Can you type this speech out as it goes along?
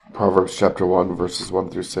Proverbs chapter 1, verses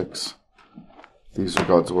 1 through 6. These are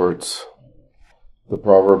God's words. The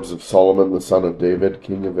Proverbs of Solomon, the son of David,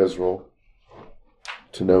 king of Israel,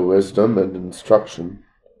 to know wisdom and instruction,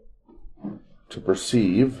 to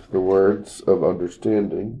perceive the words of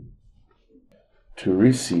understanding, to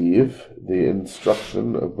receive the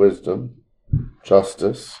instruction of wisdom,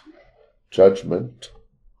 justice, judgment,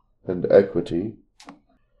 and equity,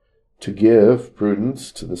 to give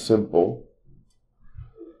prudence to the simple,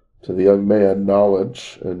 to the young man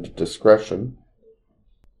knowledge and discretion.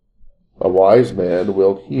 A wise man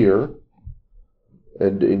will hear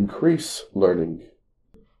and increase learning,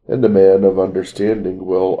 and a man of understanding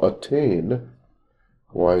will attain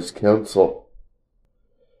wise counsel.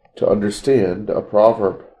 To understand a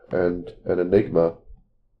proverb and an enigma,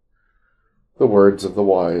 the words of the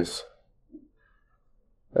wise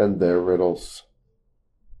and their riddles.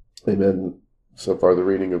 Amen. So far the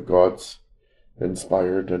reading of God's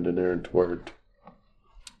inspired and inerrant word.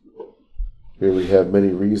 Here we have many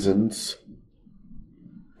reasons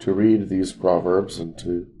to read these proverbs and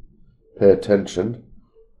to pay attention,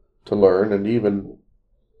 to learn, and even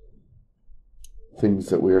things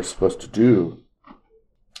that we are supposed to do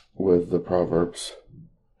with the proverbs.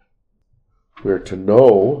 We are to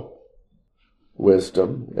know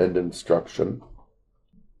wisdom and instruction,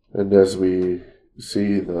 and as we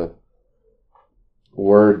see the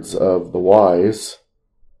words of the wise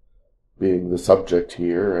being the subject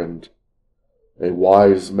here, and a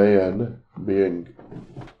wise man being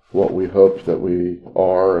what we hope that we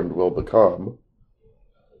are and will become.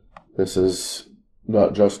 This is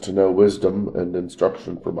not just to know wisdom and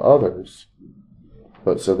instruction from others,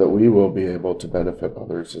 but so that we will be able to benefit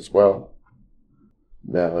others as well.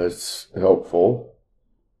 Now, it's helpful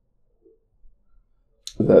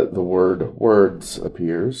that the word words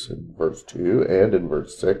appears in verse 2 and in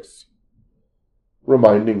verse 6,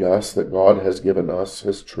 reminding us that God has given us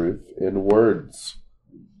His truth in words.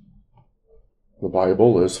 The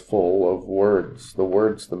Bible is full of words. The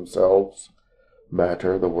words themselves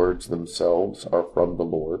matter. The words themselves are from the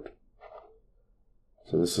Lord.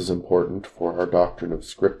 So this is important for our doctrine of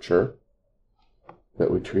Scripture,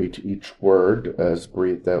 that we treat each word as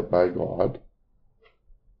breathed out by God.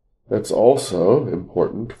 That's also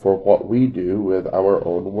important for what we do with our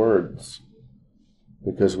own words,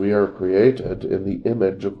 because we are created in the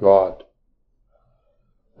image of God.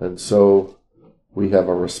 And so we have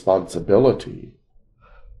a responsibility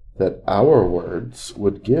that our words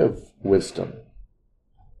would give wisdom,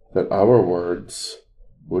 that our words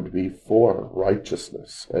would be for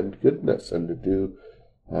righteousness and goodness, and to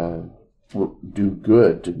do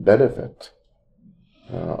good, to benefit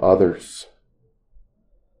others.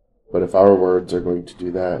 But if our words are going to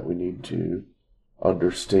do that, we need to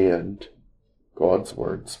understand God's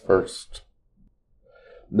words first.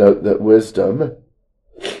 Note that wisdom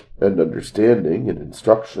and understanding and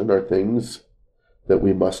instruction are things that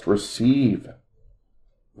we must receive.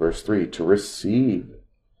 Verse 3, to receive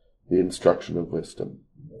the instruction of wisdom.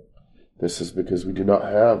 This is because we do not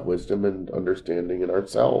have wisdom and understanding in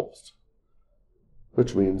ourselves,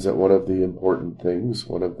 which means that one of the important things,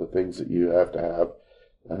 one of the things that you have to have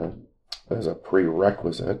as a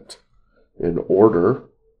prerequisite in order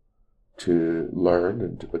to learn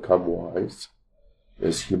and to become wise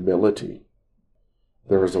is humility.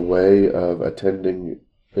 There is a way of attending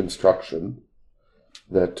instruction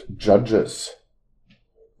that judges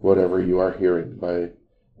whatever you are hearing by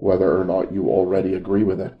whether or not you already agree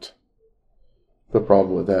with it. The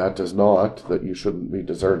problem with that is not that you shouldn't be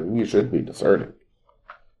discerning. You should be discerning.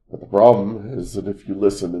 But the problem is that if you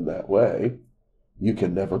listen in that way, you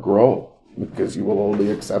can never grow, because you will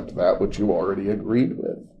only accept that which you already agreed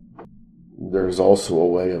with. There's also a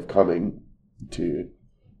way of coming to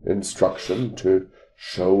instruction to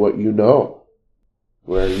show what you know,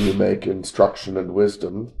 where you make instruction and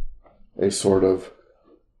wisdom a sort of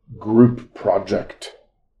group project.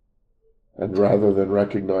 And rather than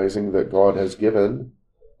recognizing that God has given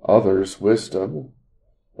others wisdom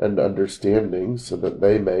and understanding so that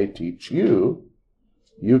they may teach you,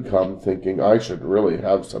 you come thinking, I should really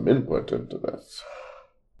have some input into this.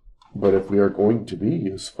 But if we are going to be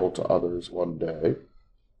useful to others one day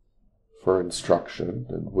for instruction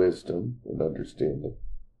and wisdom and understanding,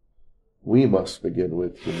 we must begin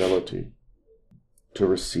with humility to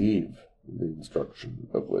receive the instruction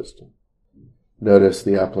of wisdom. Notice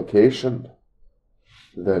the application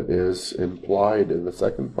that is implied in the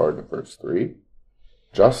second part of verse 3,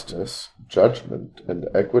 justice, judgment, and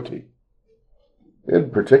equity.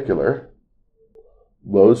 In particular,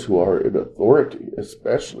 those who are in authority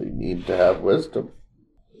especially need to have wisdom,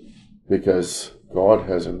 because God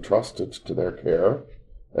has entrusted to their care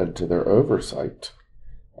and to their oversight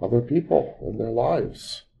other people in their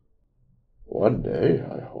lives. One day,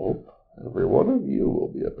 I hope, every one of you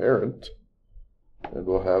will be a parent and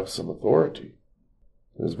will have some authority.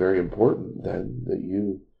 It is very important then that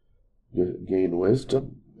you gain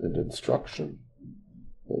wisdom and instruction,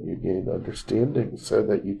 that you gain understanding so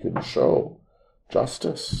that you can show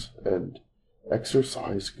justice and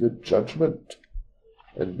exercise good judgment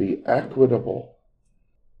and be equitable,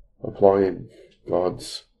 applying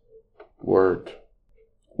God's word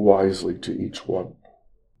wisely to each one.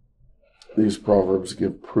 These proverbs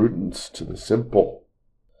give prudence to the simple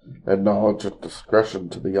and knowledge and discretion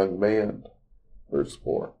to the young man. Verse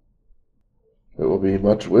 4. It will be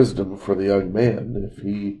much wisdom for the young man if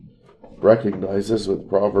he recognizes with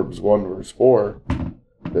Proverbs 1 verse 4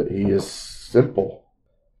 that he is simple.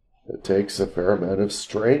 It takes a fair amount of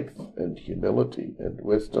strength and humility and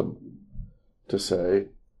wisdom to say,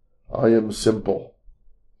 I am simple.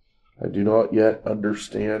 I do not yet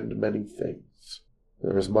understand many things.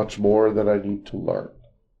 There is much more that I need to learn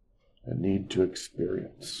and need to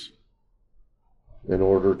experience in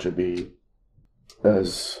order to be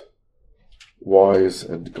as wise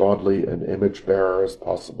and godly and image bearer as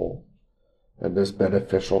possible, and as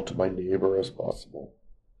beneficial to my neighbor as possible,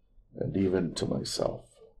 and even to myself.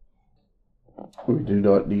 We do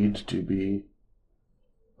not need to be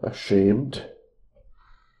ashamed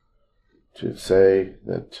to say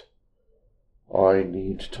that I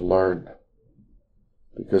need to learn,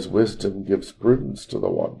 because wisdom gives prudence to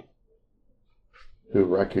the one who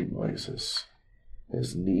recognizes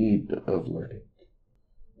his need of learning.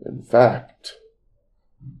 In fact,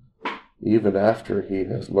 even after he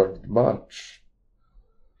has learned much,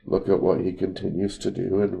 look at what he continues to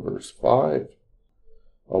do in verse 5.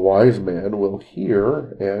 A wise man will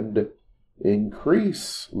hear and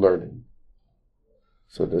increase learning.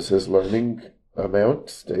 So does his learning amount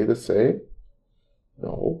stay the same?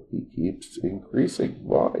 No, he keeps increasing.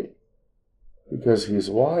 Why? Because he's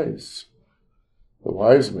wise. The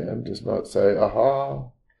wise man does not say, aha,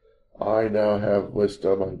 I now have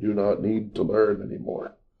wisdom, I do not need to learn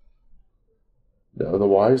anymore. No, the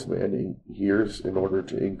wise man hears in order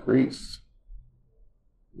to increase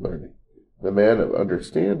learning. The man of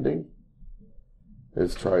understanding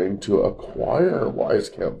is trying to acquire wise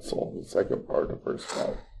counsel, the second part of verse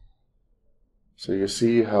 5. So you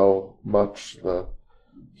see how much the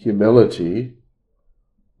humility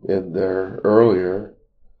in their earlier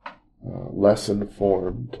less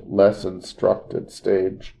informed, less instructed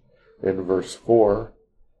stage in verse 4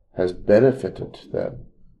 has benefited them.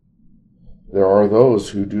 There are those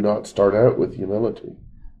who do not start out with humility,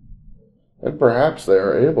 and perhaps they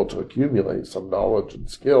are able to accumulate some knowledge and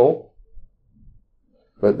skill,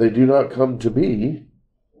 but they do not come to be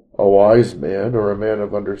a wise man or a man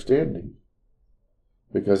of understanding,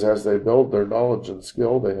 because as they build their knowledge and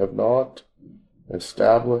skill, they have not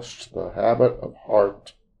established the habit of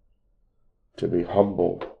heart to be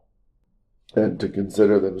humble and to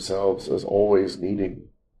consider themselves as always needing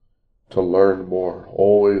to learn more,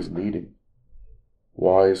 always needing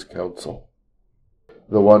wise counsel.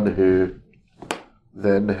 The one who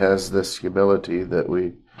then has this humility that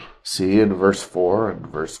we see in verse 4 and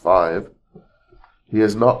verse 5, he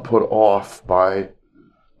is not put off by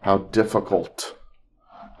how difficult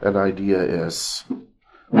an idea is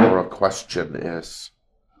or a question is.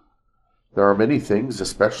 There are many things,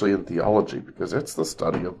 especially in theology, because it's the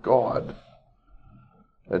study of God,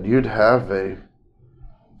 and you'd have a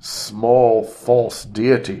small false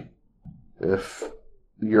deity if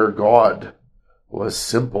your God was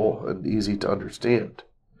simple and easy to understand.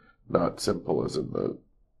 Not simple as in the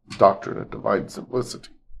doctrine of divine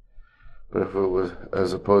simplicity, but if it was,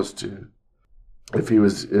 as opposed to, if he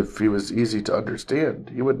was easy to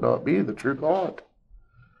understand, he would not be the true God.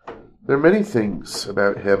 There are many things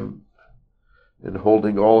about him in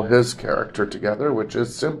holding all his character together, which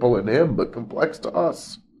is simple in him but complex to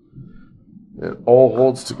us. It all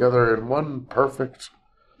holds together in one perfect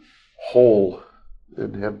whole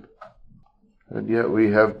in him. And yet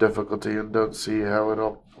we have difficulty and don't see how it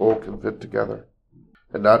all can fit together.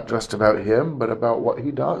 And not just about him, but about what he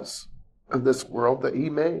does in this world that he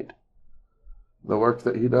made. The work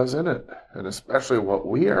that he does in it, and especially what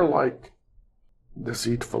we are like,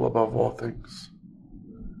 deceitful above all things.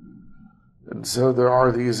 And so there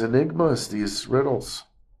are these enigmas, these riddles.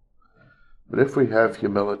 But if we have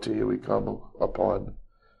humility, we come upon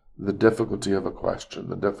the difficulty of a question,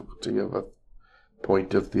 the difficulty of a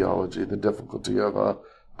point of theology, the difficulty of a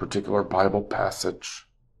particular Bible passage.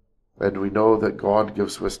 And we know that God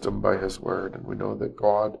gives wisdom by his word, and we know that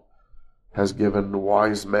God has given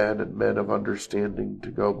wise men and men of understanding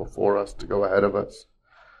to go before us, to go ahead of us,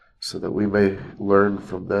 so that we may learn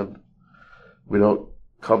from them. We don't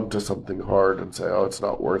come to something hard and say, oh, it's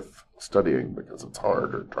not worth studying because it's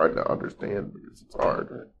hard, or trying to understand because it's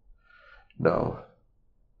hard. No.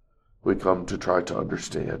 We come to try to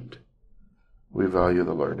understand. We value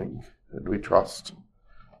the learning, and we trust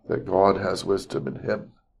that God has wisdom in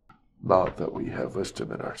him, not that we have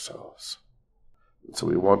wisdom in ourselves. And so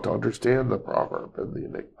we want to understand the proverb and the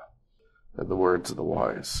enigma, and the words of the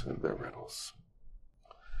wise and their riddles.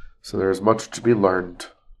 So there is much to be learned,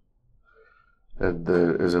 and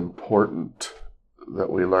it is important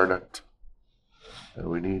that we learn it, and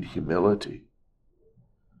we need humility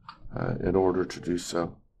in order to do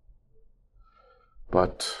so.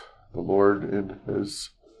 But the Lord, in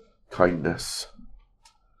his kindness,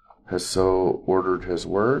 has so ordered his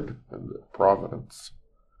word and providence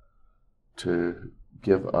to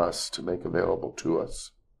give us, to make available to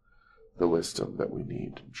us, the wisdom that we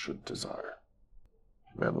need and should desire.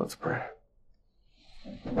 Amen. Let's pray.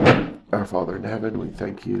 Our Father in heaven, we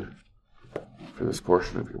thank you for this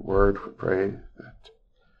portion of your word. We pray that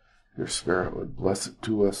your Spirit would bless it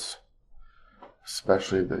to us,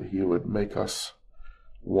 especially that he would make us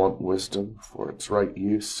want wisdom for its right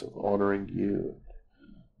use of honoring you,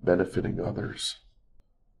 benefiting others.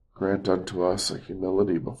 Grant unto us a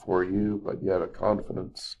humility before you, but yet a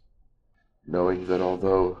confidence, knowing that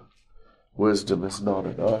although wisdom is not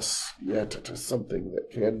in us, yet it is something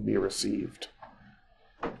that can be received,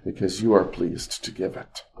 because you are pleased to give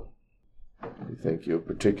it. We thank you in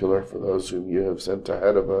particular for those whom you have sent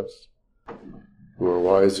ahead of us, who are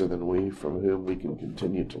wiser than we, from whom we can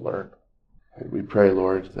continue to learn. And we pray,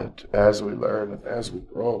 Lord, that as we learn and as we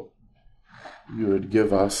grow, you would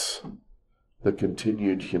give us the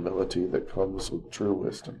continued humility that comes with true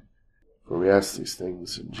wisdom. For we ask these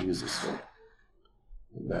things in Jesus' name.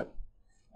 Amen.